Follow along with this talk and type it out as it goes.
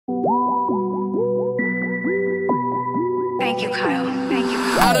Thank you, Kyle. Thank you.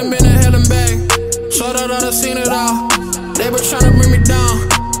 I done been to hell and back. Showed out, I done seen it all. They been tryna bring me down.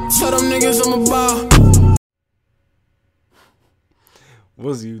 Tell them niggas I'm a ball.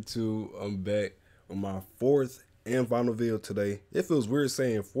 What's YouTube? I'm back with my fourth and final video today. It feels weird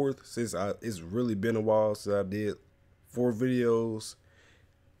saying fourth since it's really been a while since I did 4 videos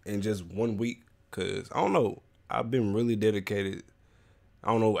in just 1 week. Cause I don't know, I've been really dedicated.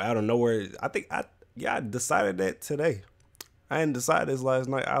 I don't know, out of nowhere. I decided that today. I didn't decide this last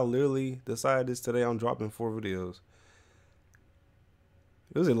night. I literally decided this today. I'm dropping 4 videos.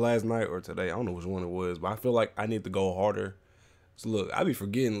 It was it last night or today. I don't know which one it was, but I feel like I need to go harder. So look, I be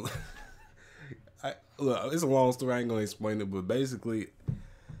forgetting. Look, it's a long story. I ain't gonna explain it, but basically,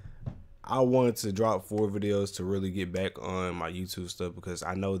 I wanted to drop 4 videos to really get back on my YouTube stuff because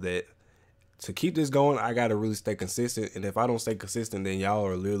I know that to keep this going, I gotta really stay consistent. And if I don't stay consistent, then y'all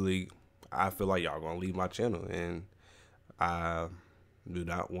are literally, I feel like y'all gonna leave my channel, and I do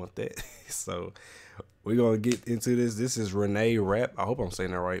not want that. So we're gonna get into this. This is RENEE RAPP. I hope I'm saying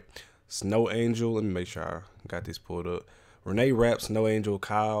that right. Snow Angel. Let me make sure I got this pulled up. RENEE RAPP, Snow Angel,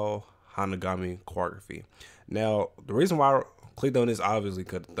 Kyle, Hanagami Choreography. Now, the reason why I clicked on this, obviously,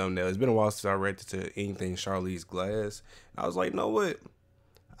 because the thumbnail. It's been a while since I reacted to anything Charlize Glass. I was like, you know what?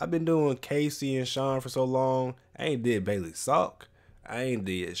 I've been doing Casey and Sean for so long. I ain't did Bailey Sock. I ain't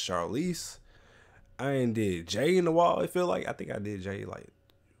did Charlize. I ain't did Jay in the wall. I feel like I think I did Jay like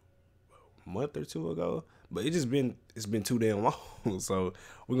a month or 2 ago, but it's been too damn long. So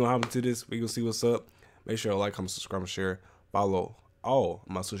we're gonna hop into this. We gonna see what's up. Make sure to like, comment, subscribe, and share. Follow all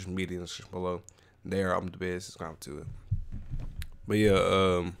my social media in the description below. There, I'm the best. Subscribe to it. But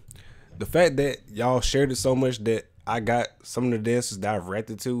yeah, the fact that y'all shared it so much that I got some of the dances that I've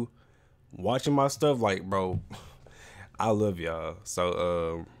reacted to watching my stuff, like, bro, I love y'all.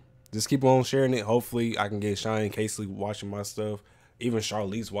 So just keep on sharing it. Hopefully I can get Shine and Casey watching my stuff, even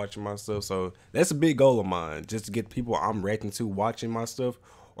Charlize watching my stuff. So that's a big goal of mine, just to get people I'm reacting to watching my stuff,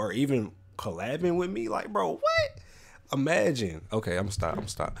 or even collabing with me. Like, bro, what? Imagine. Okay, I'm gonna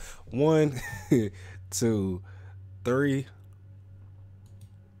stop. 1, 2, 3.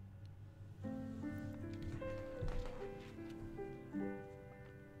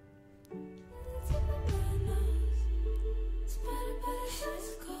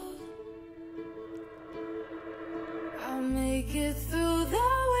 Make it through the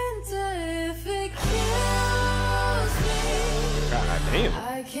winter if it kills me. God damn.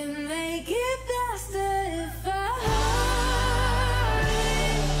 I can make it faster if I hurry.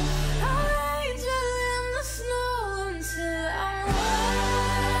 I'll angel in the snow until I'm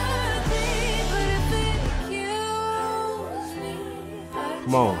worthy. But if it kills me,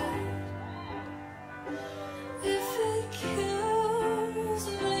 Come on. if it kills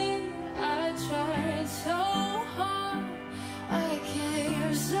me, I tried so hard. I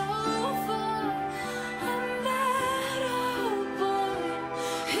came so far. I met a boy.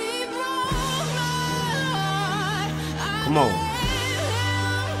 He broke my heart. Come on.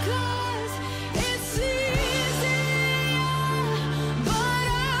 Cause it's easier, but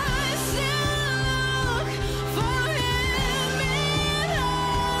I still look for him in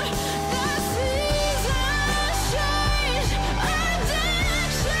all the seasons change.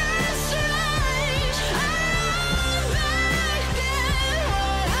 Addiction's strange. I'm back in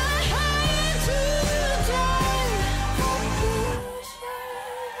what I hate today.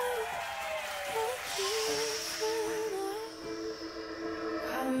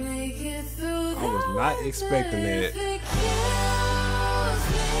 I make it through. I was not expecting that. I was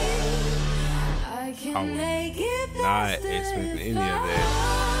not expecting any of that.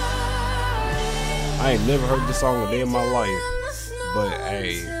 I ain't never heard this song a day in my life, but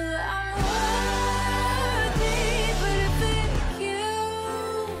hey,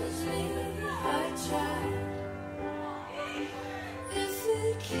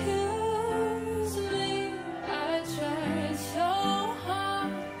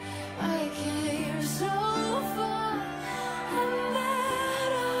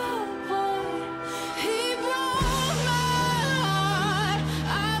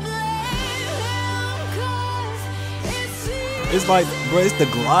 it's like, bro, it's the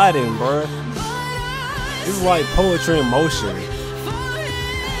gliding, bro. It's like poetry in motion.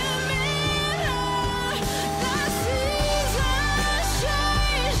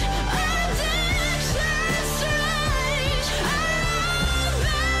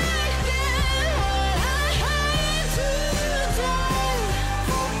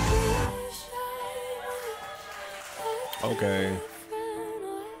 Okay.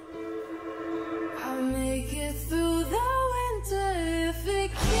 I'll make it through the winter if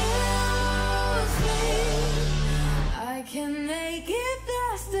it can. can make it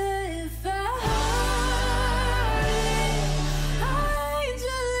faster if I hurry.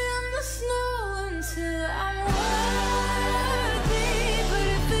 Angel in the snow until I'm worthy. But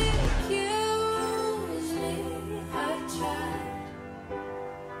if it kills me, I try.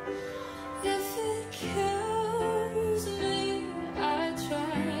 If it kills me, I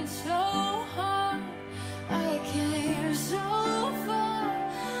tried so hard. I came so far.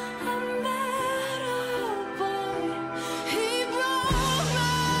 I met a boy. He broke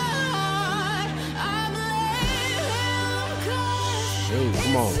my heart. I blame him 'cause Dude,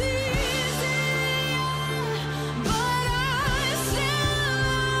 come on. it's easier. But I still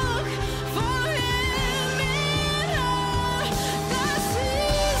look for him in all the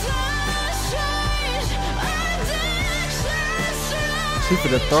seasons change. Addictions strange. She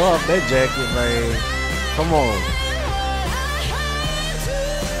finna throw off that jacket, man. Come on.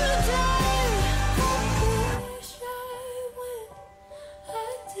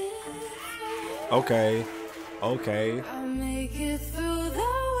 Okay. Okay. I'll make it through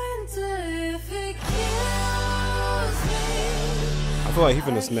the winter if it kills me. I feel like he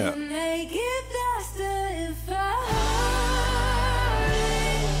finna snap. Make it faster if I hurry.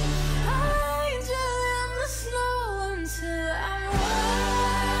 Angel in the snow until I'm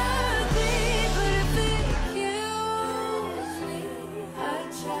worthy. But if it kills me, I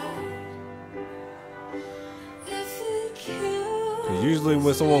try. If it kills Cause usually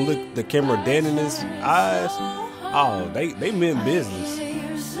when someone look the camera dead in his eyes, oh, they meant business.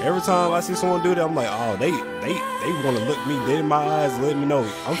 Every time I see someone do that, I'm like, oh, they want to look me dead in my eyes, and let me know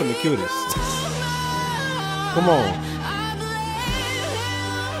I'm finna kill this. Come on. I blame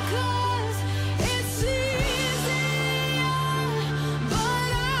him 'cause it's easier.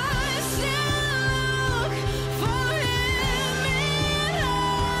 But I still look for him in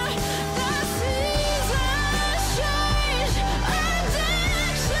all the seasons change.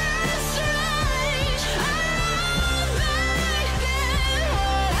 Addictions strange. I'm back in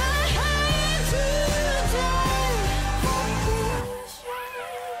what I hate to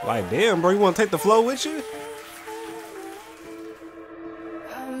do. Like, damn, bro, you want to take the flow with you?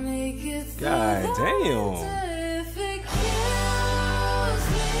 I'll make it through God the damn. winter if it kills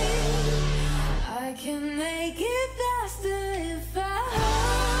me. I can make it faster if I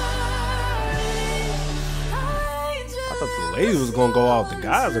hurry. I thought the ladies was gonna go off. The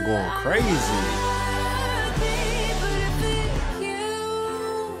guys are going crazy.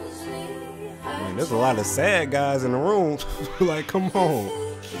 I mean, there's a lot of sad guys in the room. Like, come on.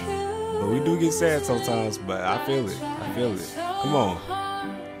 But we do get sad sometimes, but I feel it. I feel it. Come on.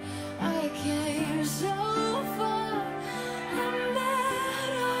 I came so far. I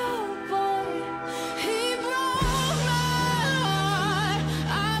met a boy. He broke my heart.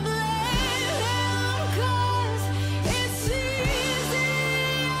 I blame him 'cause it's easier.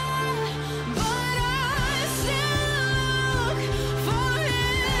 But I still look for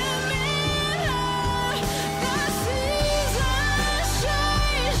him in all the seasons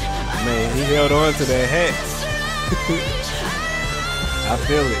change. Man, he held on to that hat. I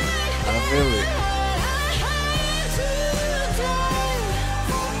feel it. I feel it.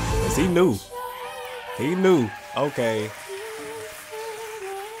 'Cause he knew. He knew. Okay.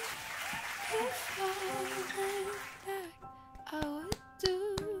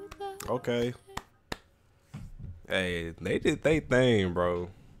 Okay. Hey, they did their thing, bro.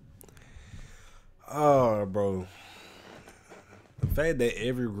 Oh, bro. The fact that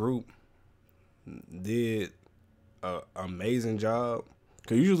every group did an amazing job.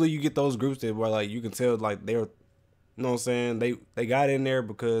 Cause usually you get those groups that were like, you can tell like they're, you know what I'm saying, they got in there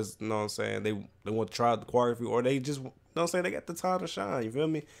because, you know what I'm saying, they want to try out the choreography, or they just, you know what I'm saying, they got the time to shine, you feel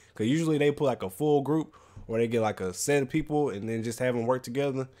me? Cause usually they put like a full group, or they get like a set of people and then just have them work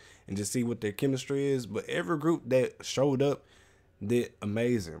together and just see what their chemistry is. But every group that showed up did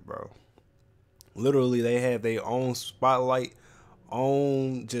amazing, bro. Literally, they had their own spotlight,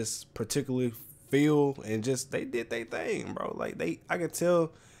 own just particularly feel, and just they did their thing, bro. Like I could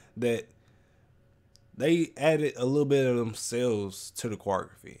tell that they added a little bit of themselves to the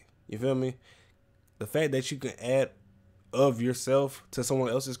choreography. You feel me? The fact that you can add of yourself to someone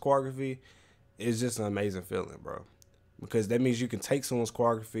else's choreography is just an amazing feeling, bro. Because that means you can take someone's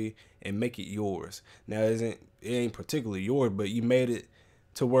choreography and make it yours. Now, it ain't particularly yours, but you made it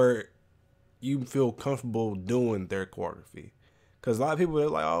to where you feel comfortable doing their choreography. Because a lot of people, they're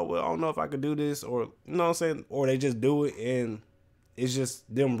like, oh, well, I don't know if I could do this, or, you know what I'm saying? Or they just do it, and it's just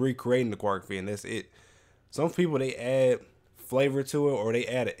them recreating the choreography, and that's it. Some people, they add flavor to it, or they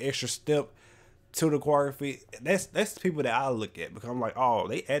add an extra step to the choreography. That's the people that I look at, because I'm like, oh,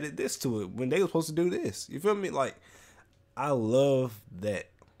 they added this to it when they were supposed to do this. You feel me? Like, I love that.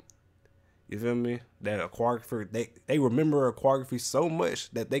 You feel me? That a choreographer, they remember a choreography so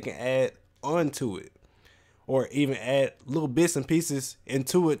much that they can add onto it, or even add little bits and pieces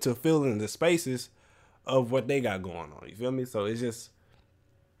into it to fill in the spaces of what they got going on. You feel me? So it's just,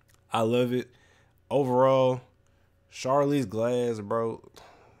 I love it. Overall, Charlize Glass, bro,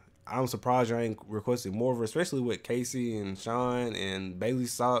 I'm surprised I ain't requested more of her, especially with Casey and Sean and Bailey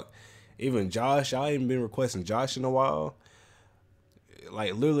Sock, even Josh. I ain't been requesting Josh in a while.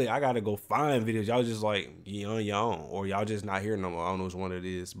 Like, literally, I gotta go find videos. Y'all just like, you on your own, or y'all just not here no more. I don't know which one it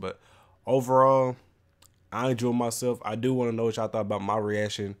is. But overall, I enjoy myself. I do want to know what y'all thought about my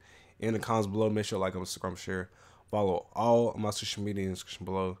reaction in the comments below. Make sure like, subscribe, share. Follow all my social media in the description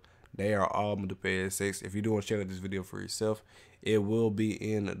below. They are all MDP6. If you do want to check out this video for yourself, it will be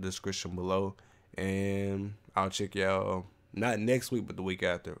in the description below. And I'll check y'all not next week, but the week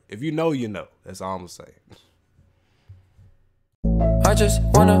after. If you know, you know. That's all I'm gonna say. I just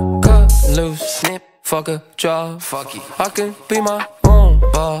wanna cut loose, snip, fuck a job, fuck it. I can be my own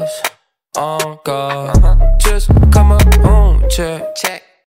boss, on God. Just cut my own check.